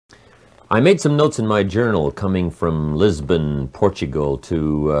I made some notes in my journal coming from Lisbon, Portugal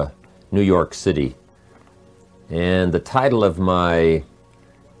to New York City. And the title of my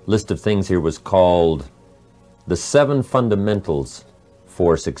list of things here was called The 7 Fundamentals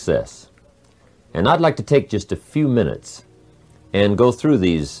for Success. And I'd like to take just a few minutes and go through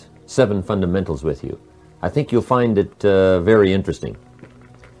these 7 fundamentals with you. I think you'll find it very interesting.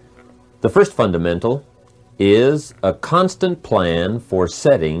 The first fundamental is a constant plan for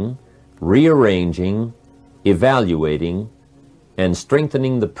setting, rearranging, evaluating, and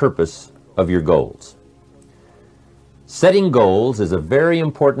strengthening the purpose of your goals. Setting goals is a very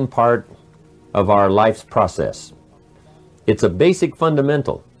important part of our life's process. It's a basic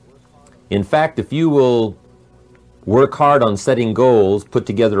fundamental. In fact, if you will work hard on setting goals, put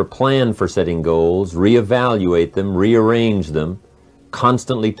together a plan for setting goals, reevaluate them, rearrange them,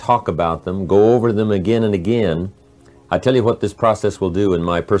 constantly talk about them, go over them again and again, I tell you what this process will do, in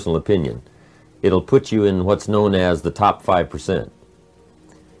my personal opinion. It'll put you in what's known as the top 5%.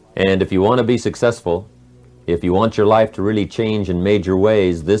 And if you want to be successful, if you want your life to really change in major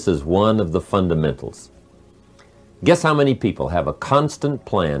ways, this is one of the fundamentals. Guess how many people have a constant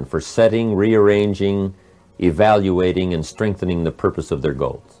plan for setting, rearranging, evaluating, and strengthening the purpose of their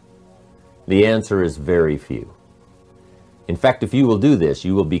goals? The answer is very few. In fact, if you will do this,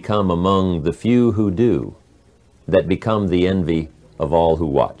 you will become among the few who do, that become the envy of all who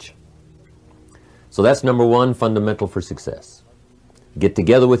watch. So that's number 1 fundamental for success. Get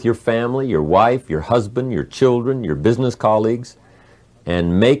together with your family, your wife, your husband, your children, your business colleagues,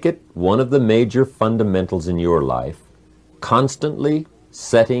 and make it one of the major fundamentals in your life, constantly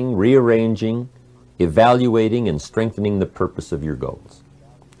setting, rearranging, evaluating, and strengthening the purpose of your goals.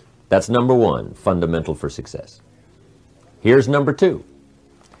 That's number 1 fundamental for success. Here's number 2.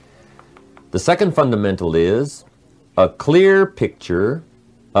 The second fundamental is a clear picture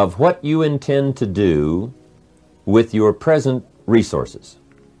of what you intend to do with your present resources.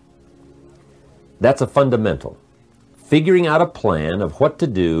 That's a fundamental. Figuring out a plan of what to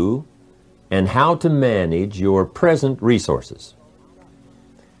do and how to manage your present resources.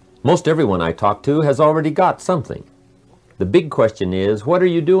 Most everyone I talk to has already got something. The big question is, what are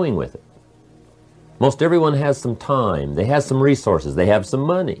you doing with it? Most everyone has some time, they have some resources, they have some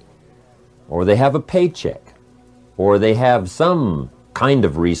money, or they have a paycheck, or they have some kind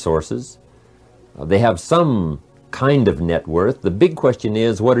of resources, they have some kind of net worth. The big question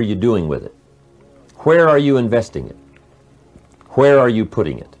is, what are you doing with it? Where are you investing it? Where are you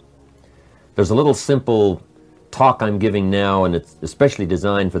putting it? There's a little simple talk I'm giving now, and it's especially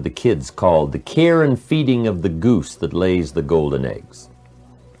designed for the kids, called The Care and Feeding of the Goose That Lays the Golden Eggs.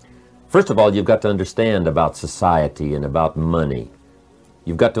 First of all, you've got to understand about society and about money.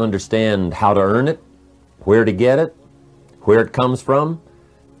 You've got to understand how to earn it, where to get it, where it comes from,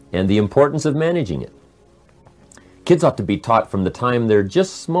 and the importance of managing it. Kids ought to be taught from the time they're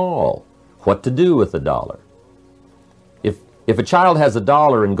just small what to do with a dollar. If a child has a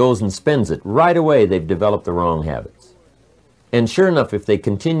dollar and goes and spends it, right away they've developed the wrong habits. And sure enough, if they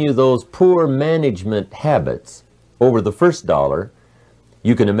continue those poor management habits over the first dollar,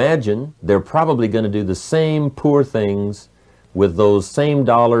 you can imagine they're probably going to do the same poor things with those same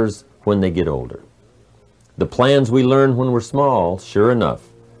dollars when they get older. The plans we learn when we're small, sure enough,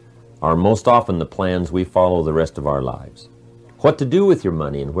 are most often the plans we follow the rest of our lives. What to do with your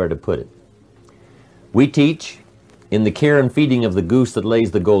money and where to put it. We teach in The Care and Feeding of the Goose That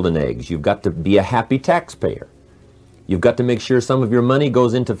Lays the Golden Eggs, you've got to be a happy taxpayer. You've got to make sure some of your money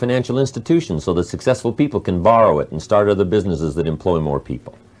goes into financial institutions so that successful people can borrow it and start other businesses that employ more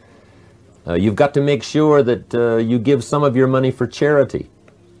people. You've got to make sure that you give some of your money for charity.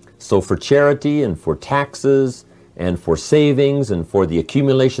 So for charity and for taxes and for savings and for the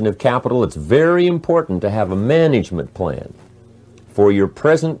accumulation of capital, it's very important to have a management plan for your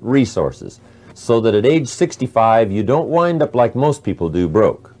present resources, so that at age 65 you don't wind up like most people do,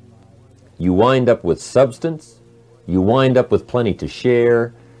 broke. You wind up with substance, you wind up with plenty to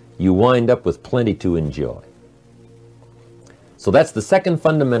share, you wind up with plenty to enjoy. So that's the second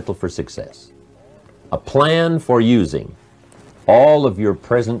fundamental for success. A plan for using all of your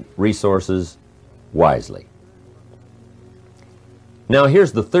present resources wisely. Now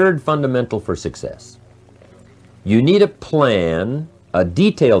here's the third fundamental for success. You need a plan, a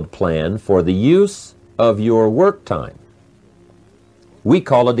detailed plan for the use of your work time. We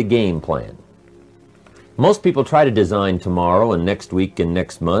call it a game plan. Most people try to design tomorrow and next week and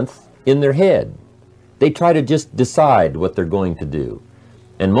next month in their head. They try to just decide what they're going to do.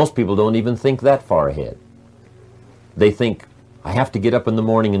 And most people don't even think that far ahead. They think, I have to get up in the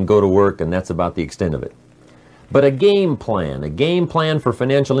morning and go to work, and that's about the extent of it. But a game plan for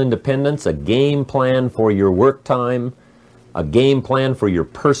financial independence, a game plan for your work time, a game plan for your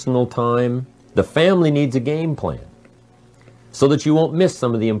personal time. The family needs a game plan so that you won't miss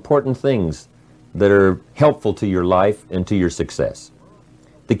some of the important things that are helpful to your life and to your success.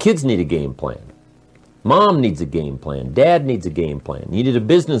 The kids need a game plan. Mom needs a game plan. Dad needs a game plan. You need a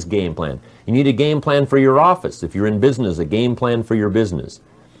business game plan. You need a game plan for your office. If you're in business, a game plan for your business.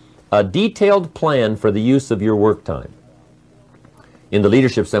 A detailed plan for the use of your work time. In the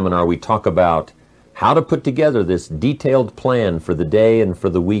leadership seminar, we talk about how to put together this detailed plan for the day and for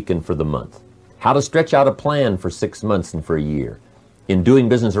the week and for the month. How to stretch out a plan for 6 months and for a year. In doing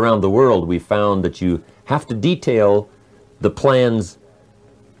business around the world, we found that you have to detail the plans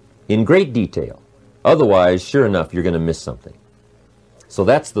in great detail. Otherwise, sure enough, you're going to miss something. So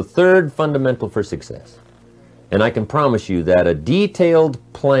that's the third fundamental for success. And I can promise you that a detailed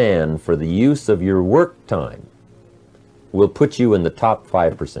plan for the use of your work time will put you in the top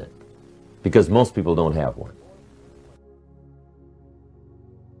 5%, because most people don't have one.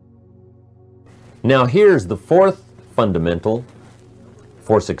 Now here's the fourth fundamental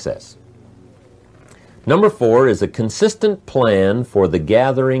for success. Number 4 is a consistent plan for the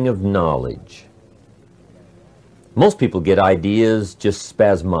gathering of knowledge. Most people get ideas just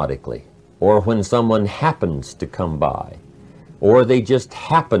spasmodically, or when someone happens to come by, or they just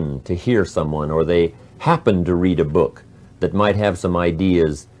happen to hear someone, or they happen to read a book that might have some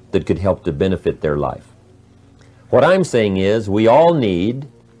ideas that could help to benefit their life. What I'm saying is we all need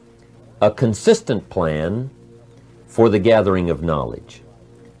a consistent plan for the gathering of knowledge,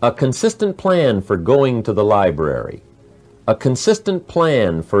 a consistent plan for going to the library, a consistent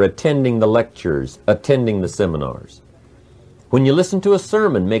plan for attending the lectures, attending the seminars. When you listen to a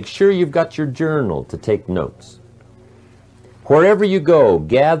sermon, make sure you've got your journal to take notes. Wherever you go,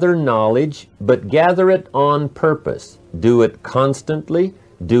 gather knowledge, but gather it on purpose. Do it constantly,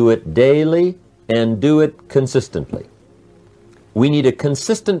 do it daily, and do it consistently. We need a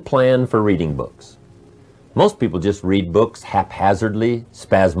consistent plan for reading books. Most people just read books haphazardly,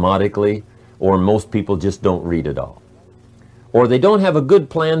 spasmodically, or most people just don't read at all. Or they don't have a good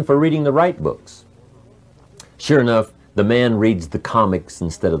plan for reading the right books. Sure enough, the man reads the comics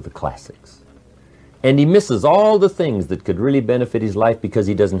instead of the classics. And he misses all the things that could really benefit his life because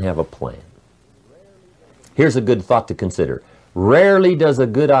he doesn't have a plan. Here's a good thought to consider. Rarely does a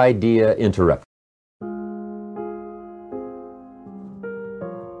good idea interrupt.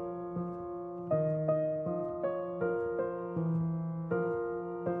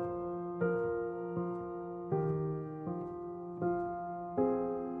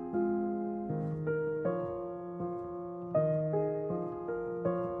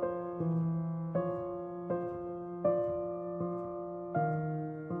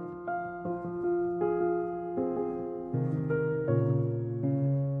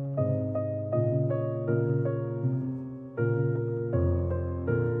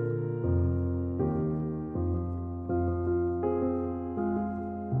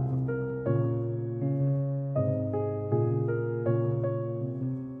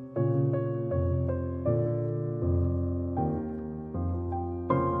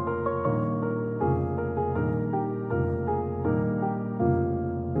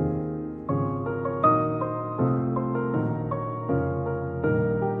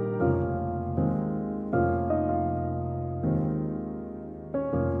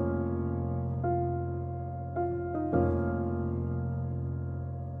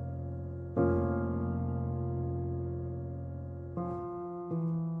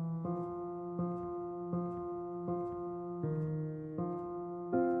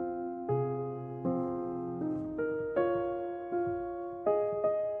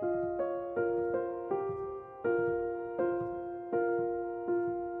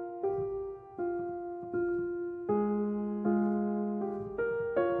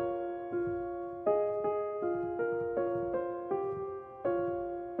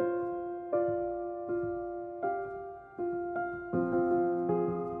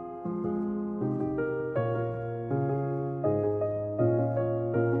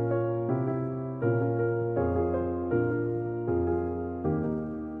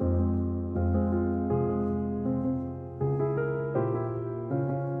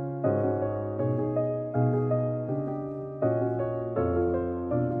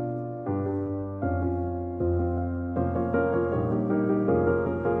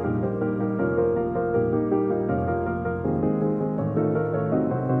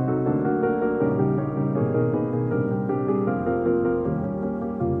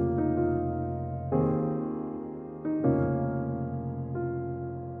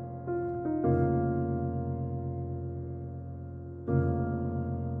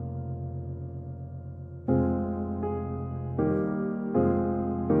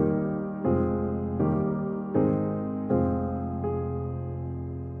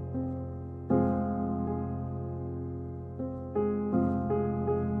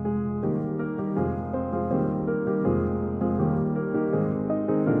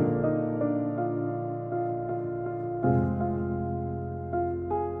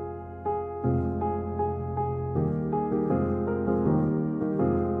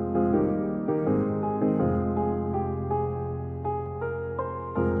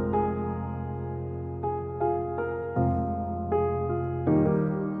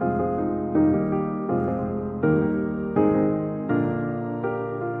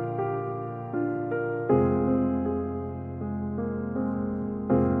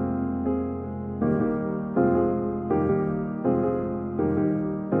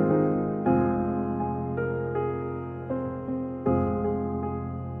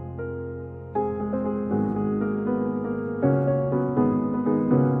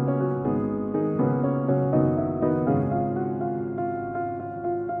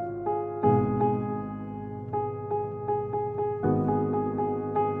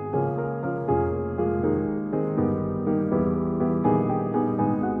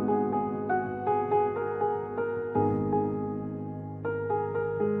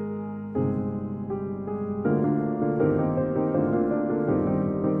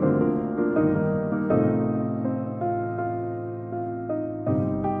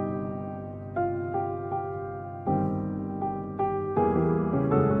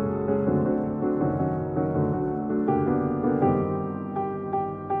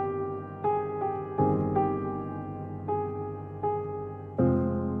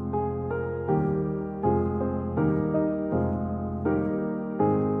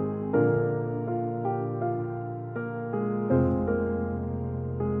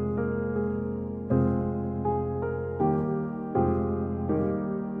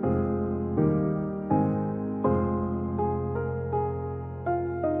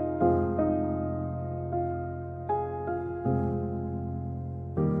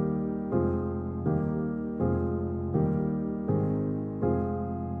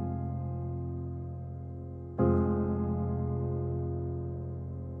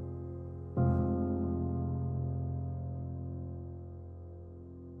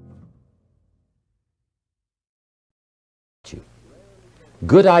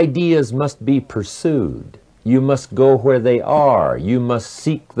 Good ideas must be pursued. You must go where they are. You must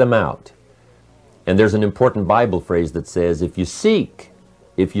seek them out. And there's an important Bible phrase that says, if you seek,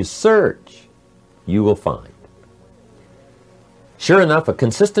 if you search, you will find. Sure enough, a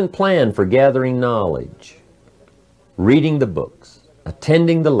consistent plan for gathering knowledge, reading the books,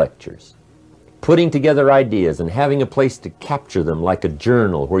 attending the lectures, putting together ideas and having a place to capture them like a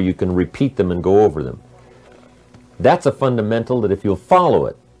journal where you can repeat them and go over them. That's a fundamental that if you'll follow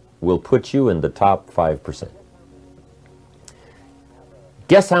it, will put you in the top 5%.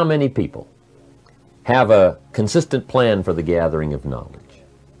 Guess how many people have a consistent plan for the gathering of knowledge?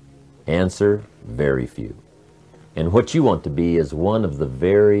 Answer, very few. And what you want to be is one of the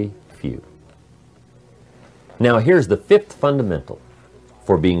very few. Now here's the fifth fundamental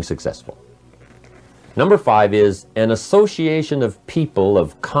for being successful. Number 5 is an association of people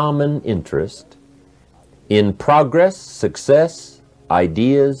of common interest in progress, success,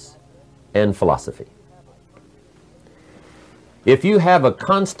 ideas, and philosophy. If you have a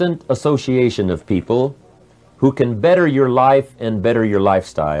constant association of people who can better your life and better your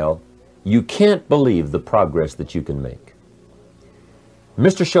lifestyle, you can't believe the progress that you can make.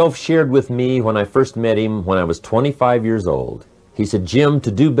 Mr. Shelf shared with me when I first met him when I was 25 years old. He said, Jim,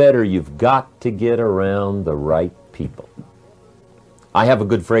 to do better, you've got to get around the right people. I have a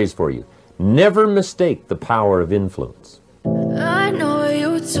good phrase for you. Never mistake the power of influence. I know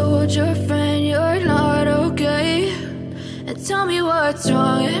you told your friend you're not okay, and tell me what's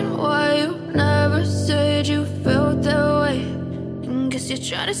wrong and why you never said you felt that way. And guess you're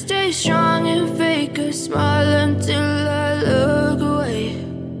trying to stay strong and fake a smile until I look away.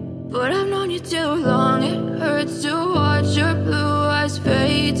 But I've known you too long, it hurts to watch your blue eyes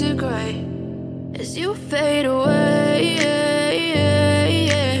fade to gray as you fade away,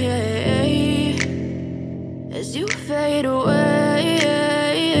 as you fade away.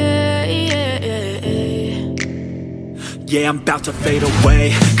 Yeah, I'm about to fade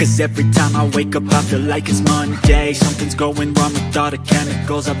away, cause every time I wake up I feel like it's Monday. Something's going wrong with all the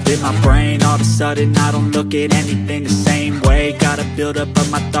chemicals up in my brain. All of a sudden I don't look at anything the same way. Got a buildup of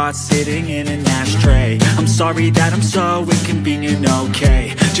my thoughts sitting in an ashtray. I'm sorry that I'm so inconvenient,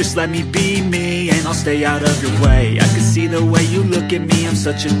 okay. Just let me be me and I'll stay out of your way. I can see the way you look at me, I'm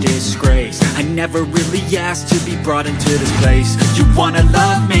such a disgrace. I never really asked to be brought into this place. You wanna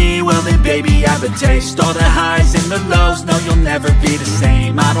love me? Well then baby I have a taste. All the highs and the lows, no you'll never be the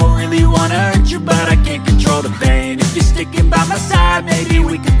same. I don't really wanna hurt you, but I can't control the pain. If you're sticking by my side, maybe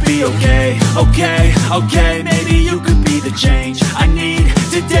we could be okay. Okay, maybe you could be the change I need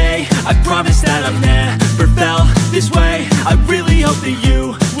today. I promise that I've never felt this way. I really hope that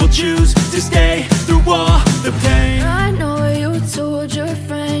you will choose to stay through all the pain. I know you told your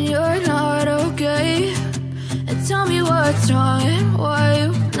friend you're not okay, and tell me what's wrong and why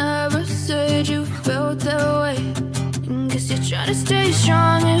you never said you felt that way. Guess you're trying to stay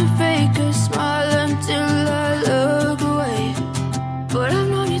strong and fake a smile until I look away. But I've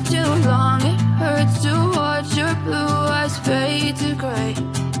known you too long, it hurts to watch your blue eyes fade to gray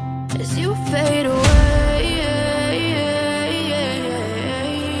as you fade away,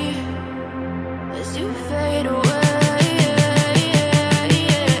 as you fade away,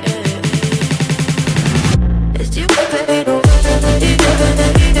 as you fade away.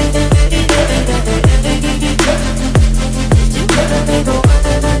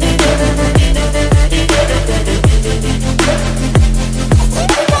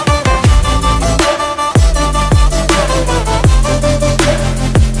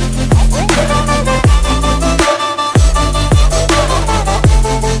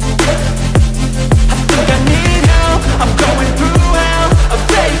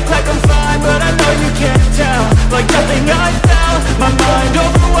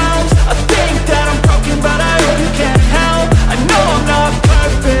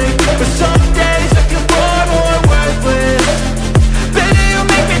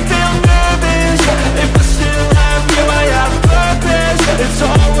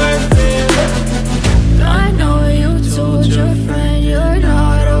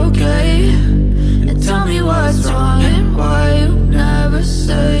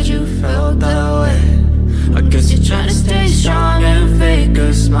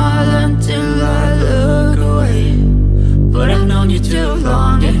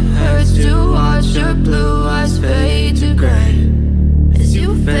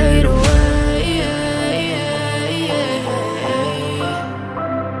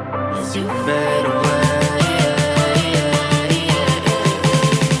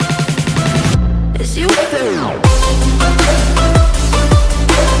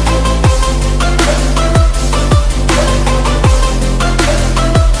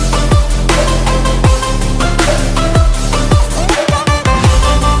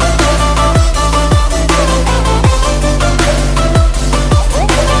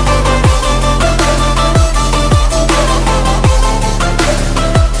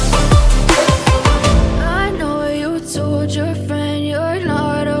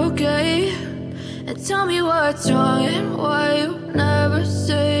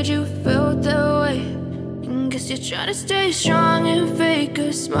 you're trying to stay strong and fake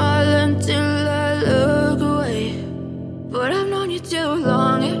a smile until I look away. But I've known you too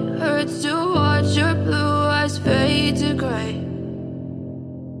long, it hurts to watch your blue eyes fade to gray.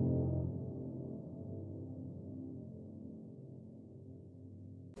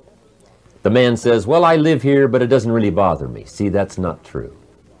 The man says, well, I live here, but it doesn't really bother me. See, that's not true.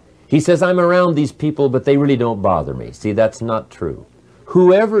 He says, I'm around these people, but they really don't bother me. See, that's not true.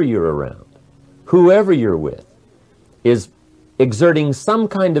 Whoever you're around, whoever you're with, is exerting some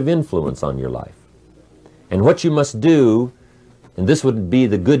kind of influence on your life. And what you must do, and this would be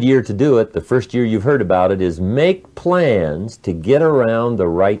the good year to do it, the first year you've heard about it, is make plans to get around the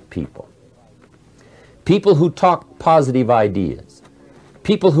right people. People who talk positive ideas.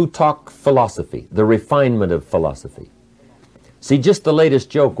 People who talk philosophy, the refinement of philosophy. See, just the latest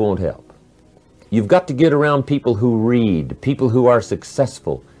joke won't help. You've got to get around people who read, people who are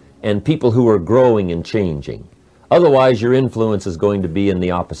successful, and people who are growing and changing. Otherwise, your influence is going to be in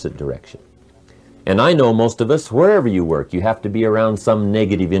the opposite direction. And I know most of us, wherever you work, you have to be around some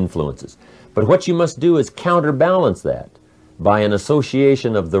negative influences. But what you must do is counterbalance that by an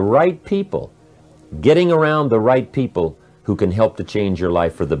association of the right people, getting around the right people who can help to change your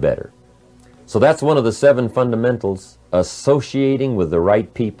life for the better. So that's one of the 7 fundamentals, associating with the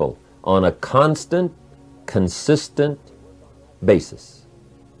right people on a constant, consistent basis.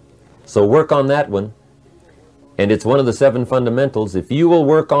 So work on that one. And it's one of the 7 fundamentals. If you will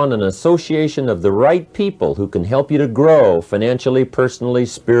work on an association of the right people who can help you to grow financially, personally,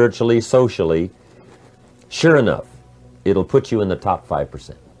 spiritually, socially, sure enough, it'll put you in the top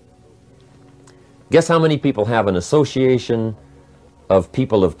 5%. Guess how many people have an association of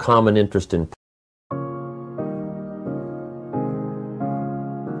people of common interest in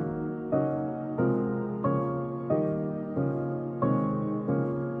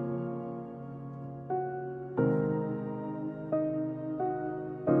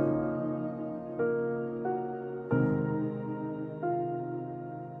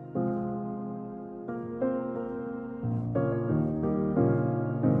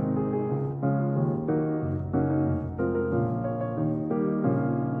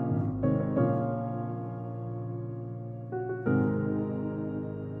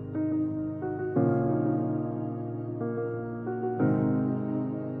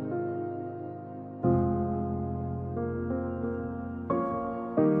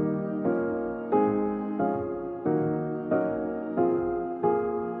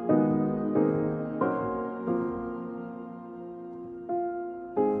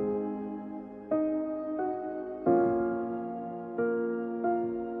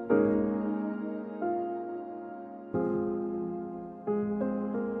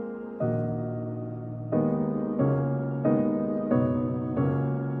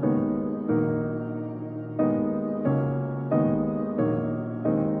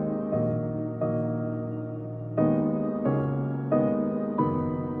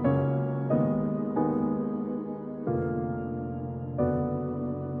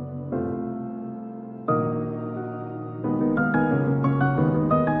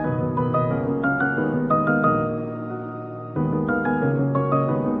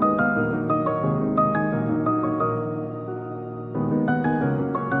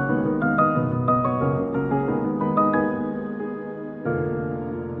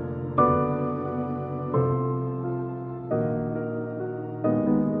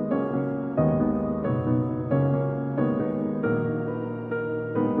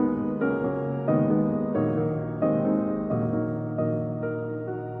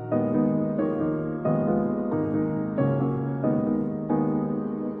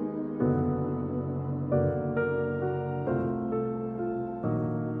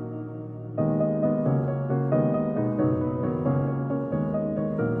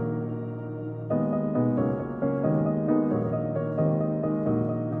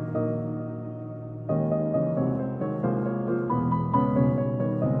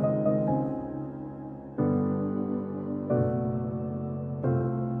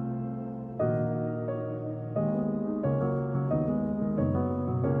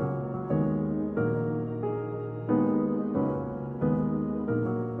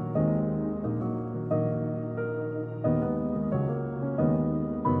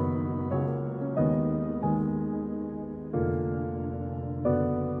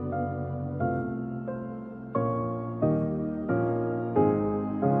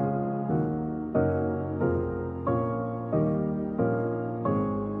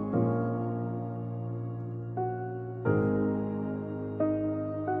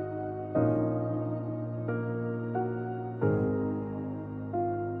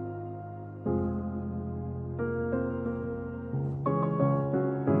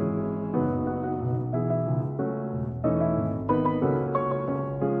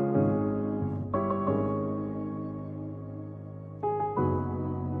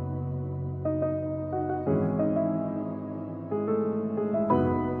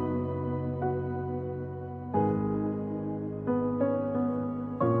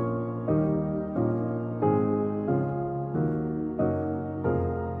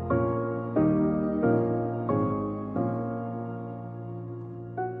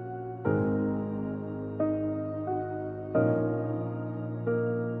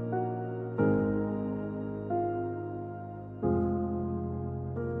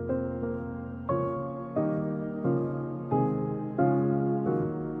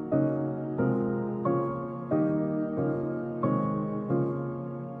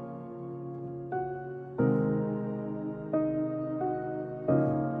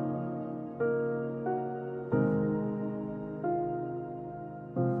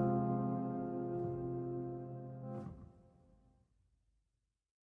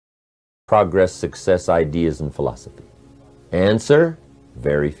progress, success, ideas, and philosophy? Answer,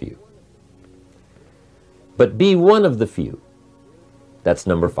 very few. But be one of the few. That's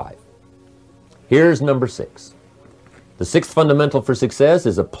number 5. Here's number 6. The 6th fundamental for success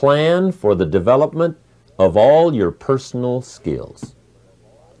is a plan for the development of all your personal skills.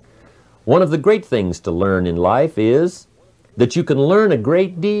 One of the great things to learn in life is that you can learn a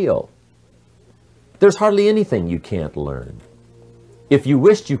great deal. There's hardly anything you can't learn. If you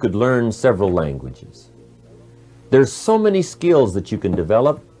wished, you could learn several languages. There's so many skills that you can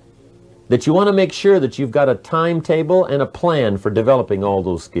develop that you want to make sure that you've got a timetable and a plan for developing all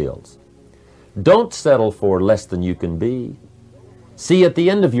those skills. Don't settle for less than you can be. See, at the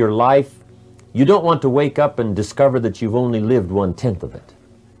end of your life, you don't want to wake up and discover that you've only lived 1/10 of it.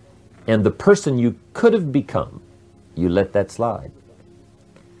 And the person you could have become, you let that slide.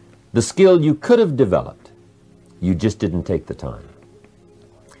 The skill you could have developed, you just didn't take the time.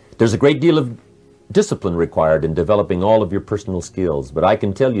 There's a great deal of discipline required in developing all of your personal skills, but I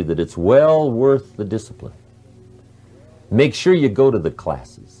can tell you that it's well worth the discipline. Make sure you go to the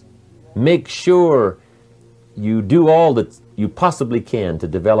classes. Make sure you do all that you possibly can to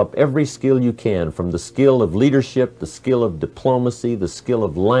develop every skill you can, from the skill of leadership, the skill of diplomacy, the skill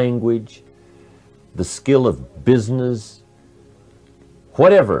of language, the skill of business.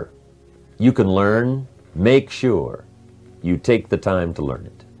 Whatever you can learn, make sure you take the time to learn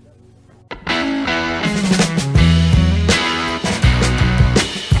it.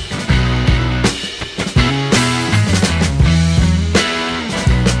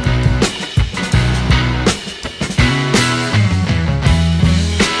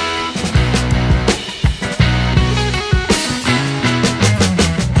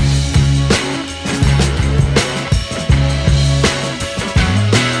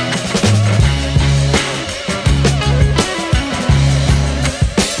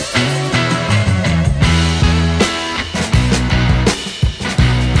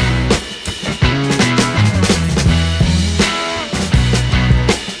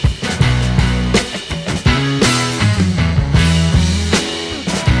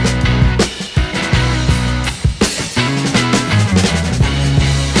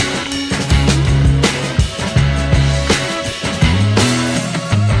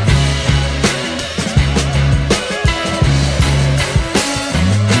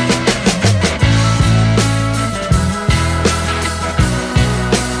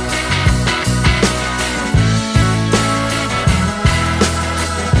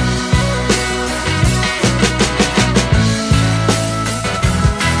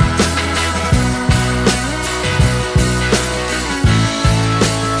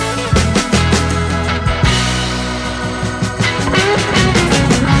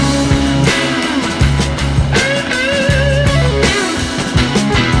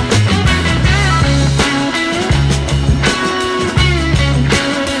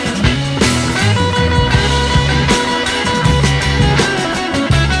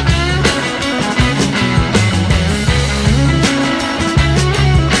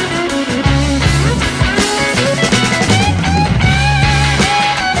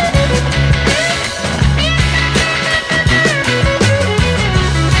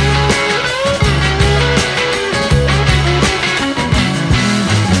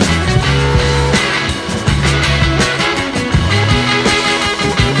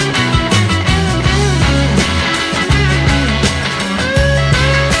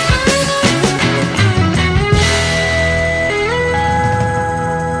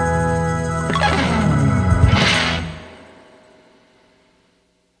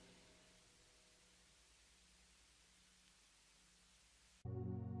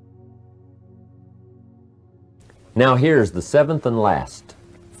 Now here's the 7th and last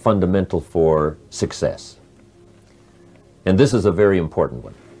fundamental for success. And this is a very important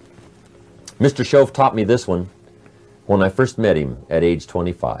one. Mr. Shove taught me this one when I first met him at age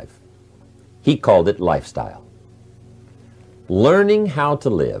 25. He called it lifestyle. Learning how to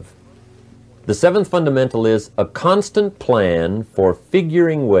live. The 7th fundamental is a constant plan for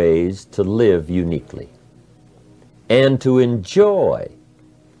figuring ways to live uniquely and to enjoy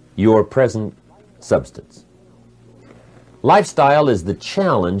your present substance. Lifestyle is the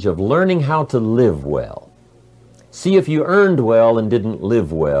challenge of learning how to live well. See, if you earned well and didn't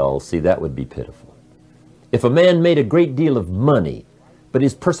live well, see, that would be pitiful. If a man made a great deal of money, but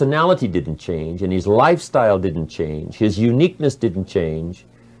his personality didn't change and his lifestyle didn't change, his uniqueness didn't change,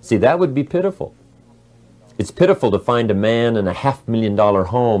 see, that would be pitiful. It's pitiful to find a man in a $500,000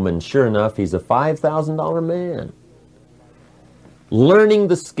 home and sure enough, he's a $5,000 man. Learning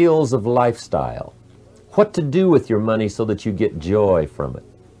the skills of lifestyle, what to do with your money so that you get joy from it.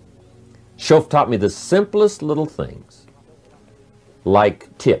 Shof taught me the simplest little things,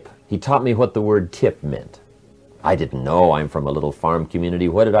 like tip. He taught me what the word tip meant. I didn't know. I'm from a little farm community.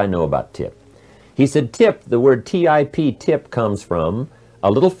 What did I know about tip? He said tip, the word T-I-P, tip, comes from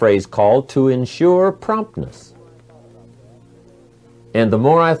a little phrase called to ensure promptness. And the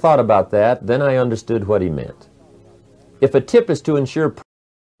more I thought about that, then I understood what he meant. If a tip is to ensure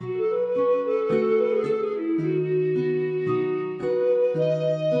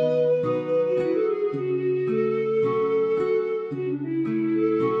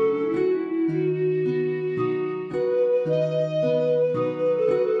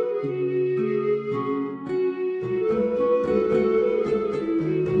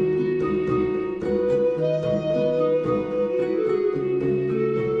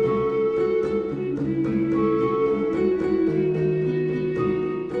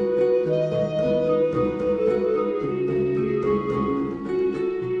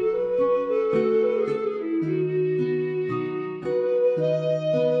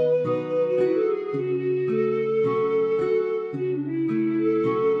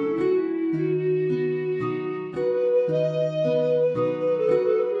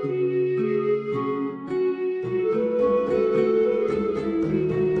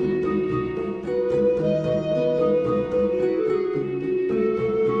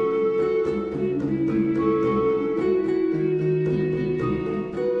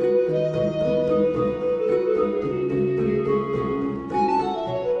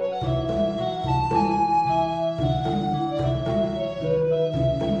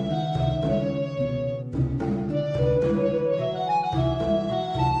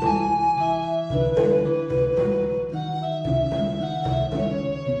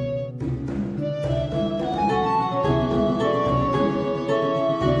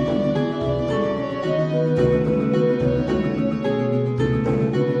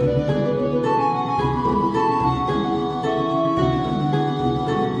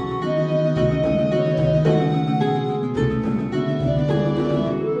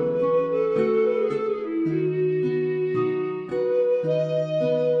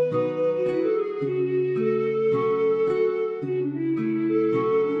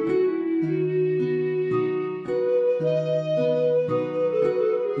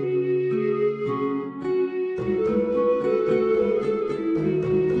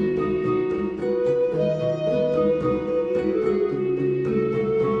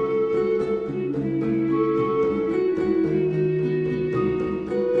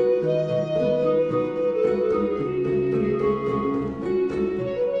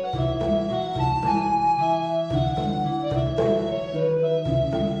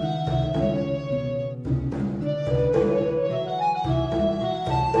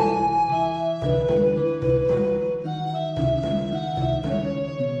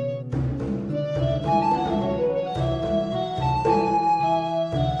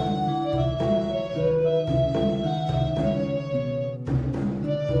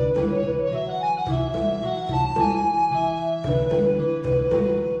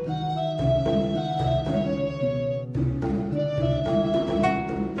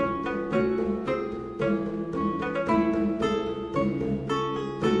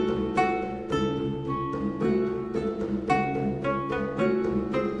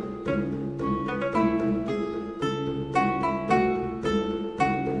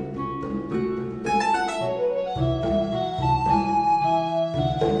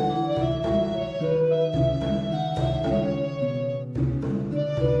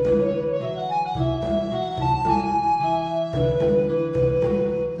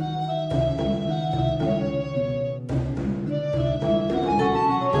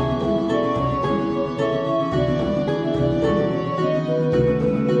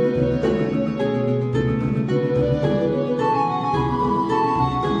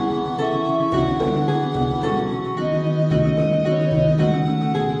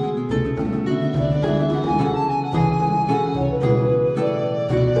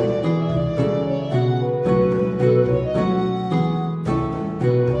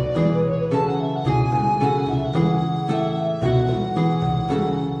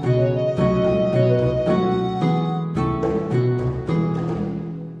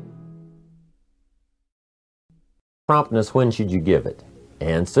promptness, when should you give it?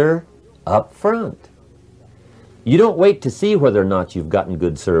 Answer, up front. You don't wait to see whether or not you've gotten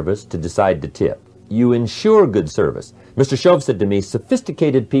good service to decide to tip. You ensure good service. Mr. Shove said to me,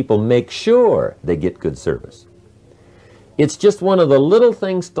 sophisticated people make sure they get good service. It's just one of the little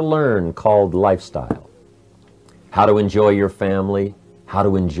things to learn called lifestyle. How to enjoy your family, how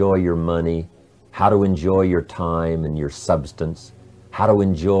to enjoy your money, how to enjoy your time and your substance, how to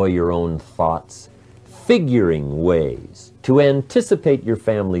enjoy your own thoughts, figuring ways to anticipate your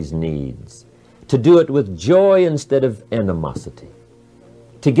family's needs, to do it with joy instead of animosity,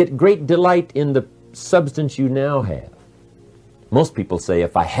 to get great delight in the substance you now have. Most people say,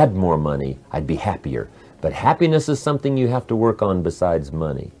 if I had more money, I'd be happier. But happiness is something you have to work on besides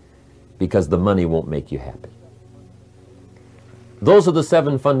money, because the money won't make you happy. Those are the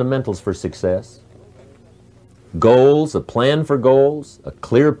 7 fundamentals for success. Goals, a plan for goals, a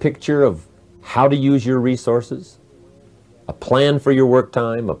clear picture of how to use your resources, a plan for your work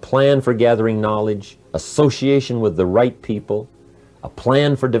time, a plan for gathering knowledge, association with the right people, a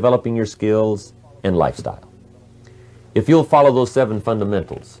plan for developing your skills, and lifestyle. If you'll follow those 7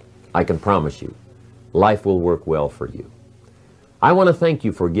 fundamentals, I can promise you, life will work well for you. I want to thank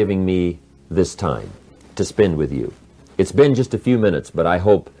you for giving me this time to spend with you. It's been just a few minutes, but I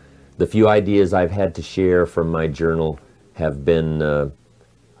hope the few ideas I've had to share from my journal have been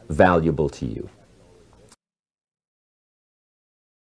valuable to you.